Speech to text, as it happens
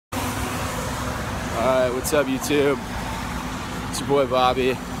Alright, what's up YouTube? It's your boy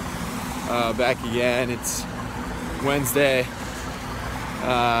Bobby, back again. It's Wednesday.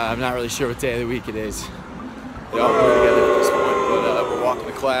 I'm not really sure what day of the week it is. They all blur together at this point, but we're walking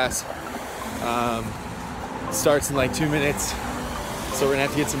to class. It starts in like 2 minutes, so we're gonna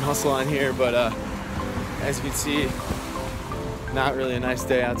have to get some hustle on here, but as you can see, not really a nice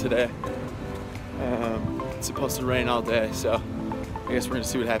day out today. It's supposed to rain all day, so I guess we're gonna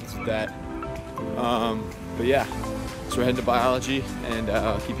see what happens with that. But yeah, so we're heading to biology, and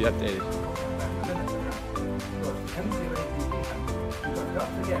I'll keep you updated.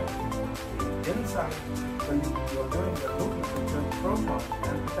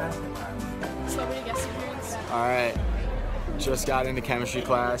 Alright, just got into chemistry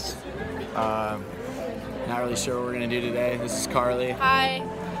class. Not really sure what we're gonna do today. This is Carly. Hi.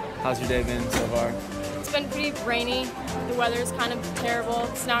 How's your day been so far? It's been pretty rainy. The weather's kind of terrible.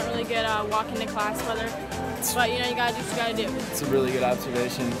 It's not really good walking to class weather. But you know, you gotta do what you gotta do. It's a really good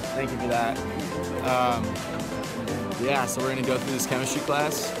observation. Thank you for that. Yeah, so we're gonna go through this chemistry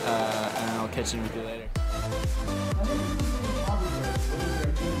class, and I'll catch you with you later.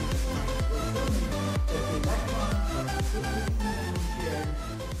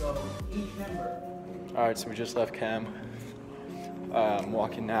 Alright, so we just left chem. I'm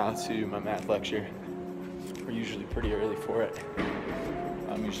walking now to my math lecture. We're usually pretty early for it.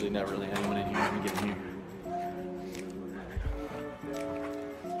 I'm usually never really anyone in here when we get in here.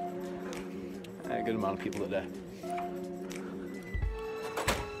 A good amount of people today.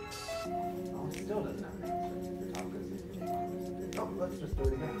 Still doesn't have let's just do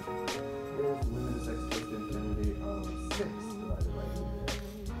it again. Here's limited sex to infinity of 6 divided by 2.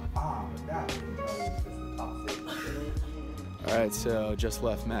 But that is the top 6. Alright, so just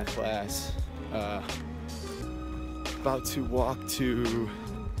left math class. About to walk to,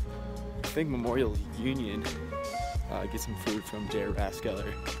 I think, Memorial Union, get some food from J.R.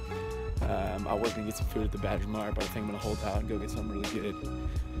 Raskeller. I was gonna get some food at the Badger Mart, but I think I'm gonna hold out and go get something really good.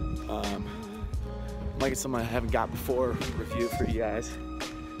 Might get something I haven't got before, review for you guys.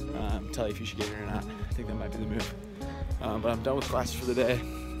 Tell you if you should get it or not. I think that might be the move. But I'm done with classes for the day,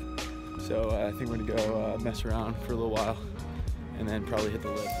 so I think we're gonna go mess around for a little while, and then probably hit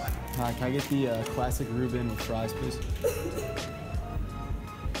the lift. Hi, can I get the classic Reuben with fries, please?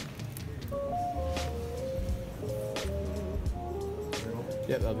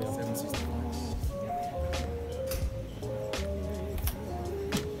 Yeah, that'll be all. 765.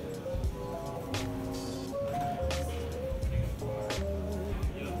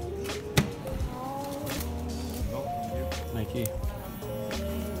 Mikey.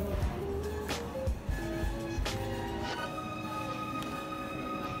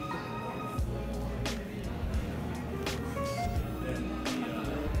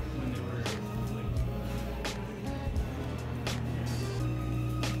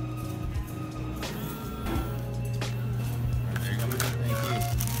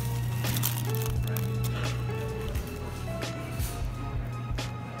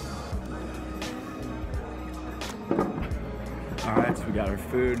 Alright, so we got our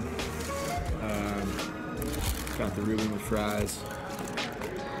food. Got the Reuben with fries.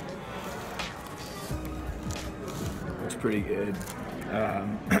 Looks pretty good. Got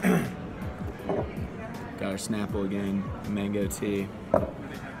our Snapple again, mango tea. So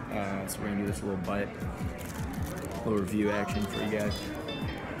we're gonna do this a little bite. A little review action for you guys.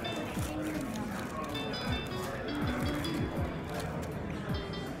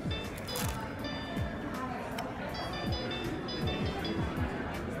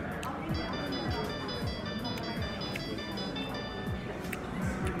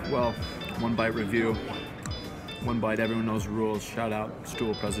 Well, one bite review, one bite, everyone knows the rules. Shout out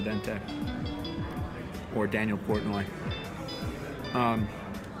Stool Presidente or Daniel Portnoy.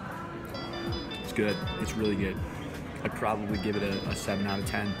 It's good, it's really good. I'd probably give it a 7 out of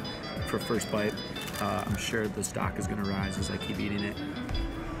 10 for first bite. I'm sure the stock is gonna rise as I keep eating it.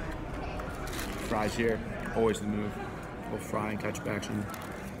 Fries here, always the move. A little fry and ketchup action.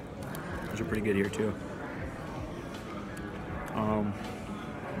 Those are pretty good here too.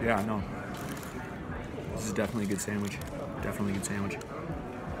 Yeah, no. This is definitely a good sandwich. Definitely a good sandwich.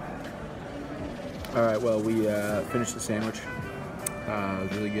 Alright, well, we finished the sandwich. It was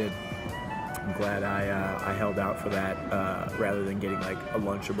really good. I'm glad I held out for that rather than getting like a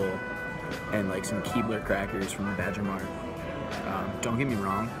Lunchable and like some Keebler crackers from the Badger Mart. Don't get me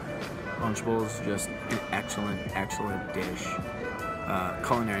wrong, Lunchable is just an excellent, excellent dish.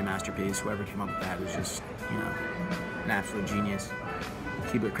 Culinary masterpiece. Whoever came up with that was just, you know, an absolute genius.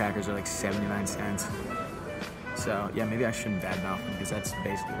 Keebler crackers are like 79 cents. So yeah, maybe I shouldn't badmouth them because that's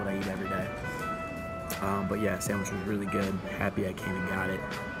basically what I eat every day. But yeah, sandwich was really good. Happy I came and got it.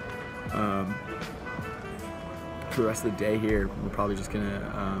 For the rest of the day here, we're probably just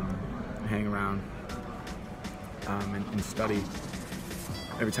gonna hang around and study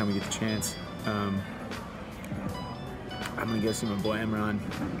every time we get the chance. I'm gonna go see my boy Emron,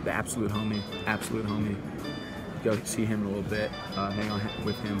 the absolute homie. Go see him in a little bit, hang on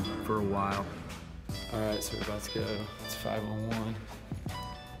with him for a while. All right, so we're about to go. It's 5:01.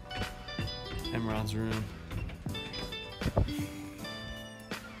 Emron's room.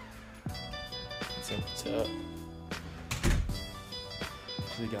 What's up?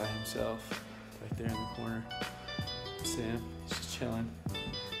 The guy himself, right there in the corner. Sam, he's just chilling.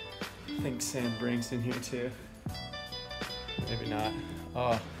 I think Sam Brink's in here too. Maybe not.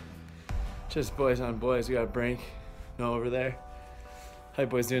 Oh, just boys on boys. We got Brink, no over there. How you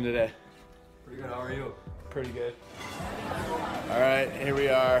boys doing today? Pretty good, how are you? Pretty good. All right, here we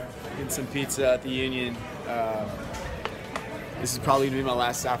are, getting some pizza at the Union. This is probably gonna be my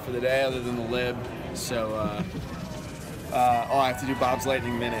last stop for the day, other than the lib. So, oh, I have to do Bob's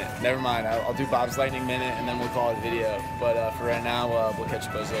Lightning Minute. Never mind, I'll do Bob's Lightning Minute and then we'll call it a video. But for right now, we'll catch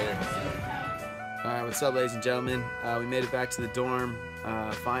you boys later. All right, what's up, ladies and gentlemen? We made it back to the dorm,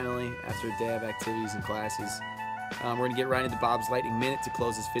 finally, after a day of activities and classes. We're gonna get right into Bob's Lightning Minute to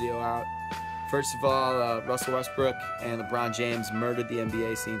close this video out. First of all, Russell Westbrook and LeBron James murdered the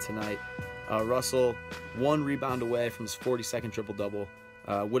NBA scene tonight. Russell, 1 rebound away from his 42nd triple-double.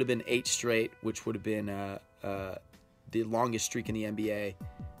 Would have been 8 straight, which would have been the longest streak in the NBA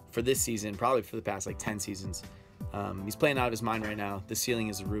for this season, probably for the past like 10 seasons. He's playing out of his mind right now. The ceiling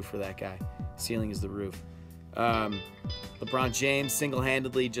is the roof for that guy. Ceiling is the roof. LeBron James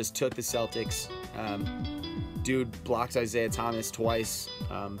single-handedly just took the Celtics. Dude blocked Isaiah Thomas twice.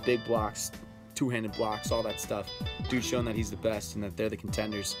 Big blocks, 2-handed blocks, all that stuff. Dude showing that he's the best and that they're the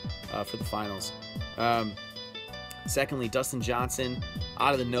contenders for the finals. Secondly, Dustin Johnson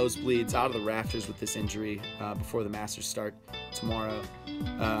out of the nosebleeds, out of the rafters with this injury before the Masters start tomorrow.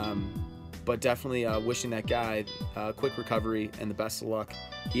 But definitely wishing that guy quick recovery and the best of luck.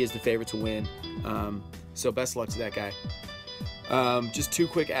 He is the favorite to win. So best of luck to that guy. Just 2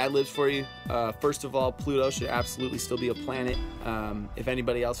 quick ad-libs for you. First of all, Pluto should absolutely still be a planet. If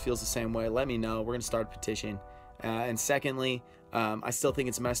anybody else feels the same way, let me know. We're going to start a petition. And secondly, I still think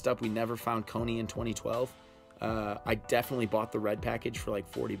it's messed up we never found Coney in 2012. I definitely bought the red package for like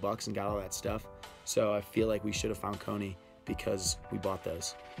 $40 and got all that stuff. So I feel like we should have found Coney because we bought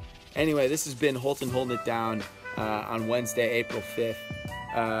those. Anyway, this has been Holton holding it down on Wednesday, April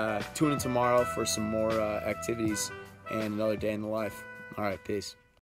 5th. Tune in tomorrow for some more activities and another day in the life. All right, peace.